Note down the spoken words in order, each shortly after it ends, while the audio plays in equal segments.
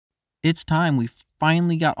It's time. We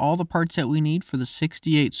finally got all the parts that we need for the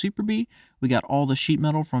 68 Superbee. We got all the sheet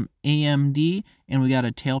metal from AMD, and we got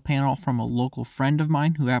a tail panel from a local friend of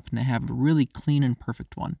mine who happened to have a really clean and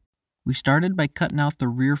perfect one. We started by cutting out the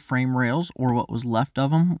rear frame rails, or what was left of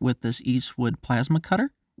them, with this Eastwood plasma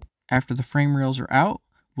cutter. After the frame rails are out,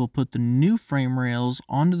 we'll put the new frame rails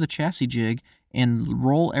onto the chassis jig and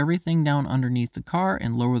roll everything down underneath the car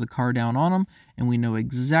and lower the car down on them, and we know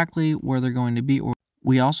exactly where they're going to be.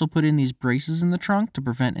 We also put in these braces in the trunk to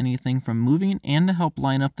prevent anything from moving and to help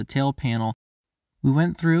line up the tail panel. We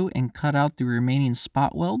went through and cut out the remaining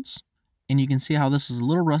spot welds, and you can see how this is a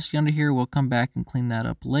little rusty under here. We'll come back and clean that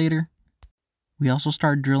up later. We also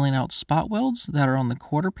started drilling out spot welds that are on the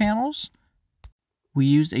quarter panels. We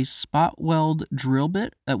used a spot weld drill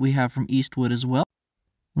bit that we have from Eastwood as well.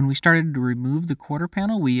 When we started to remove the quarter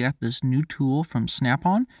panel, we got this new tool from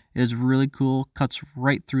Snap-on. It is really cool, cuts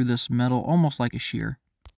right through this metal almost like a shear.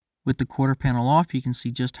 With the quarter panel off, you can see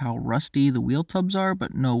just how rusty the wheel tubs are,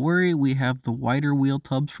 but no worry, we have the wider wheel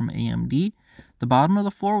tubs from AMD. The bottom of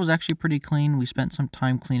the floor was actually pretty clean. We spent some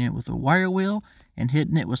time cleaning it with a wire wheel and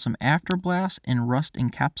hitting it with some afterblast and rust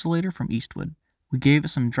encapsulator from Eastwood. We gave it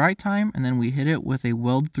some dry time, and then we hit it with a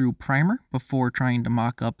weld-through primer before trying to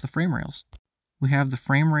mock up the frame rails. We have the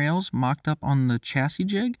frame rails mocked up on the chassis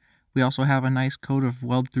jig. We also have a nice coat of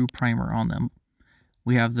weld-through primer on them.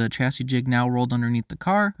 We have the chassis jig now rolled underneath the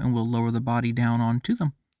car, and we'll lower the body down onto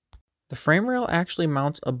them. The frame rail actually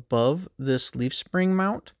mounts above this leaf spring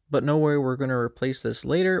mount, but no worry, we're going to replace this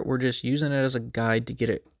later. We're just using it as a guide to get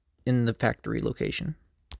it in the factory location.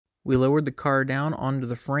 We lowered the car down onto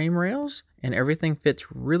the frame rails, and everything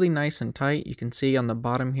fits really nice and tight. You can see on the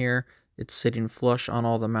bottom here, it's sitting flush on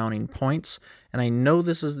all the mounting points, and I know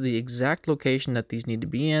this is the exact location that these need to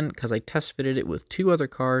be in because I test fitted it with 2 other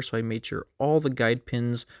cars, so I made sure all the guide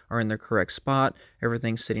pins are in their correct spot,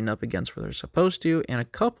 everything's sitting up against where they're supposed to, and a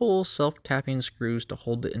couple self-tapping screws to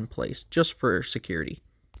hold it in place, just for security.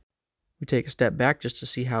 We take a step back just to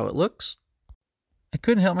see how it looks. I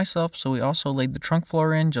couldn't help myself, so we also laid the trunk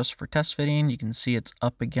floor in just for test fitting. You can see it's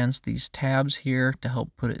up against these tabs here to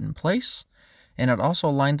help put it in place. And it also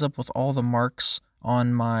lines up with all the marks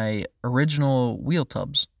on my original wheel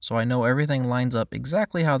tubs, so I know everything lines up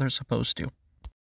exactly how they're supposed to.